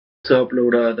To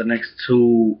upload the next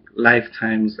two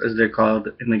lifetimes, as they're called,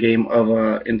 in the game of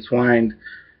Entwined,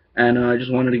 and I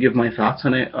just wanted to give my thoughts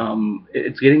on it.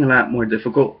 It's getting a lot more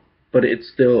difficult, but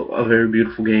it's still a very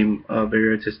beautiful game,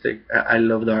 very artistic. I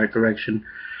love the art direction.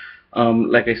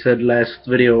 Like I said last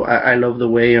video, I love the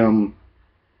way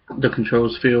the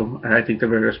controls feel. I think they're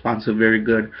very responsive, very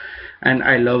good, and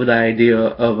I love the idea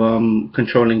of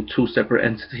controlling two separate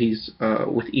entities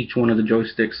with each one of the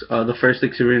joysticks. The first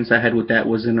experience I had with that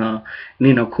was in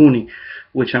Nino Kuni,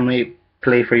 which I may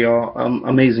play for y'all.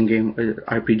 Amazing game,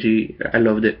 RPG. I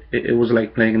loved it. It was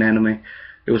like playing an anime.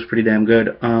 It was pretty damn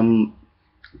good.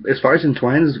 As far as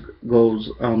Entwines goes,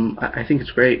 I think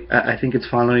it's great. I think it's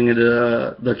following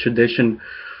the tradition,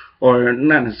 or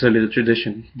not necessarily the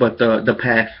tradition, but the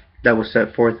path that was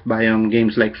set forth by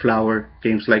games like Flower,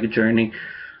 games like Journey,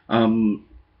 um,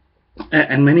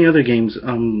 and many other games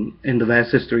in the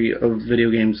vast history of video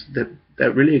games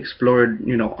that really explored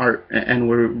art and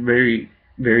were very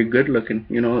good looking.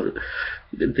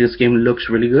 This game looks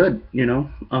really good.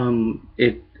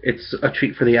 It's a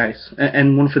treat for the eyes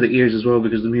and one for the ears as well,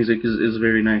 because the music is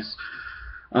very nice.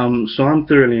 So I'm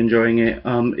thoroughly enjoying it.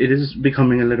 It is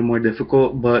becoming a little more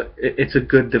difficult, but it's a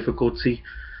good difficulty.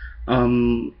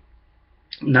 Um,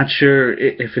 Not sure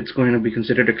if it's going to be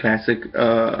considered a classic.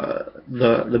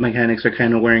 The mechanics are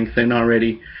kind of wearing thin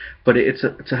already, but it's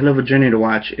a hell of a journey to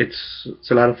watch. It's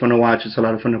a lot of fun to watch. It's a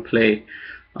lot of fun to play.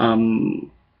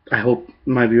 Um, I hope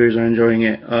my viewers are enjoying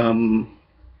it.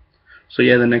 So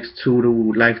yeah, the next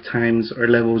two lifetimes or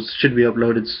levels should be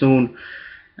uploaded soon,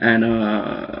 and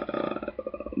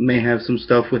may have some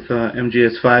stuff with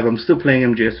MGS5. I'm still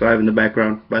playing MGS5 in the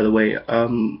background, by the way.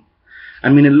 I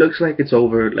mean, it looks like it's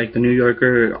over. Like the New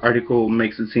Yorker article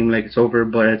makes it seem like it's over,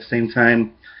 but at the same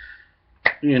time,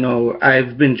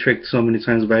 I've been tricked so many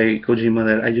times by Kojima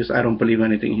that I don't believe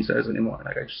anything he says anymore.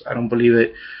 Like I don't believe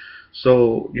it.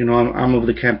 So I'm of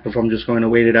the camp if I'm just going to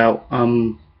wait it out.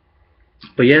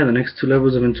 But yeah, the next two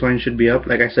levels of Entwine should be up.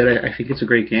 Like I said, I think it's a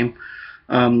great game.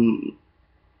 Um,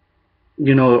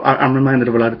 I'm reminded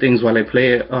of a lot of things while I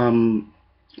play it.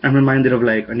 I'm reminded of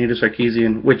like Anita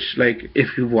Sarkeesian, which, like,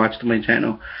 if you've watched my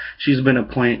channel, she's been a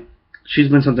point. She's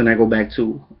been something I go back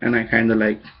to, and I kind of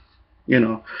like, you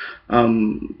know,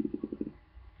 um,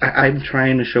 I'm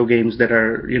trying to show games that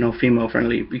are female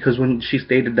friendly, because when she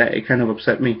stated that, it kind of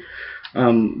upset me,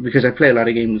 because I play a lot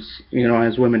of games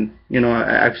as women.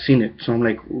 I've seen it, so I'm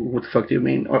like, what the fuck do you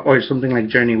mean? Or something like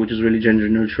Journey, which is really gender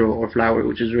neutral, or Flower,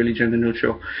 which is really gender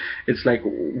neutral. It's like,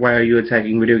 why are you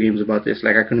attacking video games about this?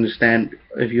 Like, I can understand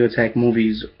if you attack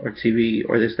movies or TV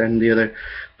or this, that, and the other,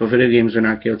 but video games are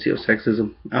not guilty of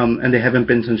sexism, and they haven't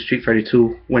been since Street Fighter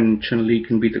 2, when Chun-Li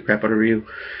can beat the crap out of Ryu.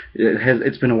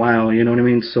 It's been a while, you know what I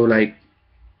mean? So like,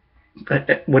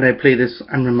 when I play this,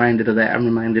 I'm reminded of that. I'm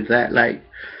reminded that, like,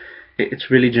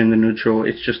 it's really gender neutral.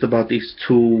 It's just about these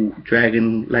two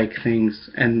dragon-like things,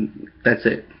 and that's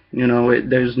it.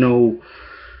 There's no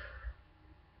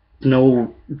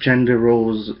gender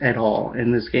roles at all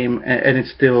in this game, and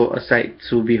it's still a sight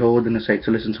to behold, and a sight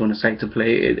to listen to, and a sight to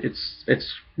play.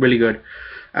 It's really good.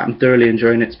 I'm thoroughly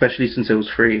enjoying it, especially since it was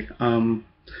free. And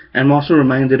I'm also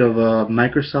reminded of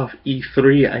Microsoft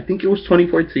E3. I think it was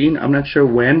 2014. I'm not sure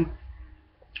when,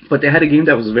 but they had a game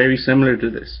that was very similar to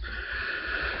this,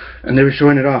 and they were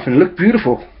showing it off, and it looked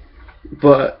beautiful.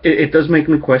 But it does make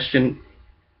me question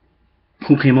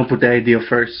who came up with the idea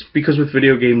first, because with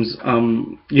video games,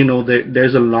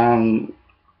 there's a long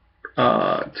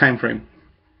time frame.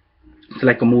 It's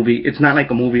like a movie. It's not like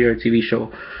a movie or a TV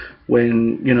show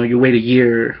when you wait a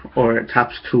year or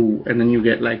tops two, and then you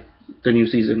get like the new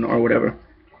season or whatever.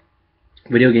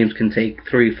 Video games can take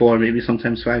 3, 4, maybe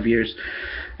sometimes 5 years,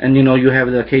 and you have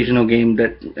the occasional game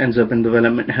that ends up in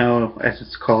development hell, as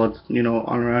it's called,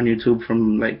 on around YouTube,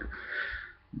 from like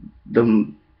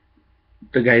the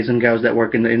the guys and gals that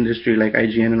work in the industry, like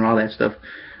IGN and all that stuff.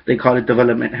 They call it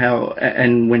development hell,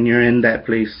 and when you're in that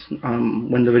place,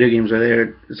 when the video games are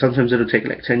there, sometimes it'll take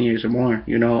like 10 years or more.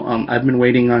 I've been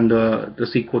waiting on the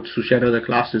sequel to Shadow of the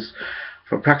Colossus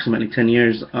for approximately 10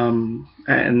 years,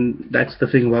 and that's the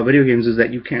thing about video games, is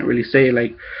that you can't really say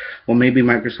like, well, maybe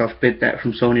Microsoft bit that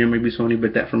from Sony, or maybe Sony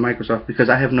bit that from Microsoft, because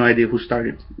I have no idea who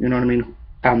started. You know what I mean?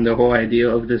 The whole idea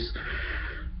of this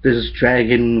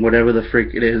dragon, whatever the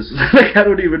frick it is. Like, I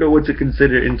don't even know what to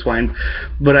consider Entwined,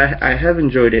 but I have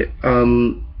enjoyed it.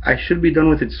 I should be done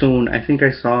with it soon. I think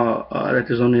I saw that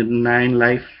there's only 9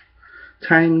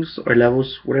 lifetimes or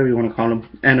levels, whatever you want to call them,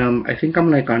 and I think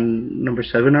I'm like on number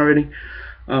 7 already.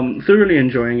 Thoroughly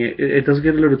enjoying it. It does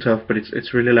get a little tough, but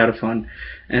it's really a lot of fun.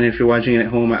 And if you're watching it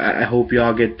at home, I hope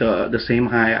y'all get the same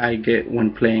high I get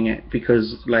when playing it,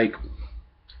 because like,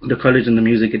 the colors and the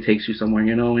music, it takes you somewhere,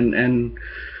 you know, and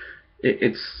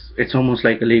it's almost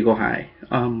like a legal high.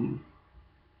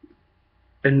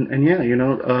 And yeah, you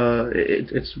know,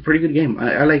 it's a pretty good game.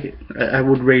 I like it. I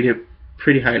would rate it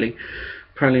pretty highly,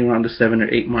 probably around the 7 or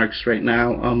 8 marks right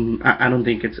now. I don't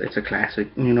think it's a classic.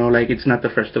 You know, like it's not the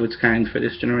first of its kind for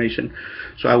this generation,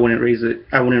 so I wouldn't raise it.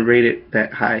 I wouldn't rate it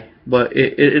that high, but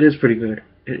it is pretty good.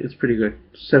 It's pretty good.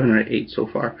 7 or 8 so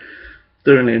far.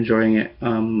 Thoroughly enjoying it.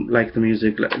 Like the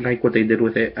music, like what they did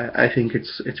with it. I think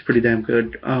it's pretty damn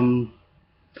good.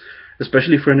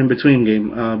 Especially for an in-between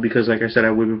game, because like I said,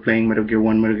 I will be playing Metal Gear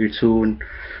 1, Metal Gear 2, and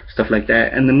stuff like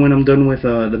that. And then when I'm done with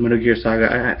the Metal Gear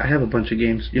saga, I have a bunch of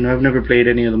games. You know, I've never played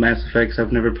any of the Mass Effects.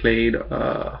 I've never played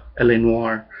L.A.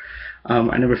 Noire.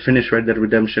 I never finished Red Dead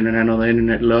Redemption, and I know the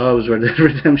internet loves Red Dead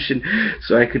Redemption,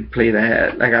 so I could play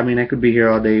that. Like, I mean, I could be here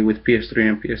all day with PS3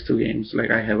 and PS2 games. Like,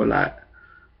 I have a lot.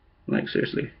 Like,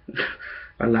 seriously.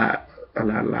 a lot. A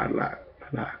lot.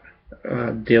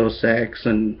 Deus Ex,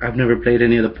 and I've never played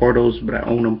any of the Portals, but I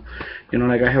own them. You know,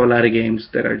 like I have a lot of games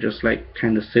that are just like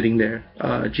kind of sitting there.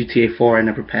 GTA 4, I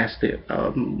never passed it.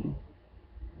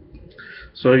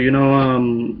 So you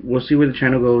know, we'll see where the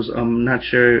channel goes. I'm not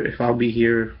sure if I'll be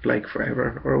here like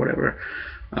forever or whatever.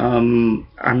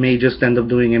 I may just end up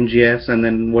doing MGS, and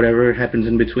then whatever happens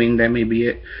in between, that may be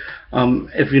it.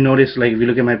 If you notice, like if you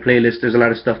look at my playlist, there's a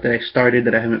lot of stuff that I started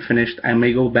that I haven't finished. I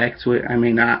may go back to it, I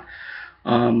may not.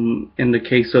 In the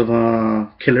case of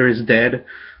Killer is Dead,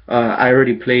 I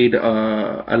already played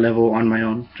a level on my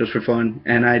own just for fun,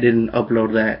 and I didn't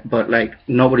upload that. But like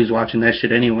nobody's watching that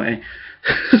shit anyway,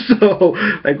 so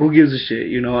like who gives a shit,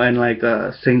 you know? And like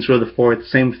Saints Row the Fourth,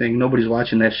 same thing. Nobody's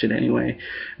watching that shit anyway.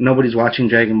 Nobody's watching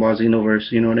Dragon Ball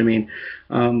Xenoverse. You know what I mean?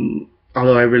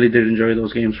 Although I really did enjoy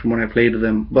those games from when I played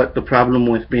them. But the problem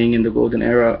with being in the golden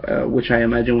era, which I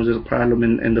imagine was a problem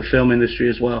in the film industry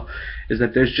as well, is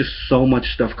that there's just so much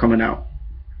stuff coming out.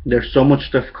 There's so much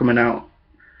stuff coming out,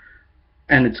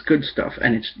 and it's good stuff,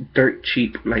 and it's dirt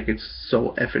cheap. Like, it's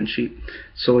so effing cheap.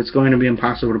 So it's going to be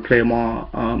impossible to play them all.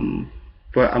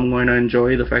 But I'm going to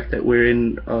enjoy the fact that we're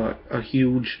in a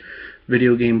huge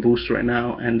video game boost right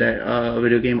now, and that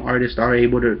video game artists are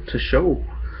able to show,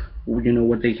 you know,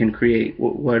 what they can create,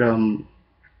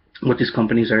 what these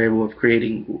companies are able of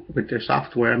creating with their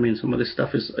software. I mean, some of this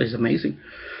stuff is amazing.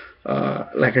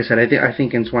 Like I said, I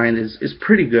think Entwined is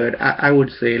pretty good. I would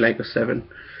say like a 7.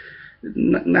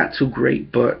 Not too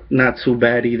great, but not too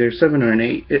bad either. 7 or an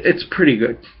 8. It's pretty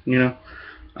good, you know.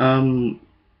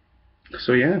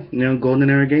 So yeah, you know, Golden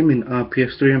Era Gaming,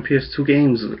 PS3 and PS2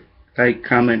 games. Like,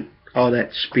 comment, all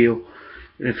that spiel.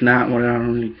 If not, well, I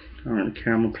don't really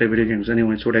care. I'm gonna play video games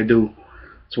anyway. It's what I do.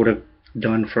 It's what I've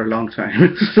done for a long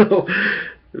time. So,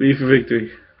 V for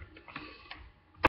victory.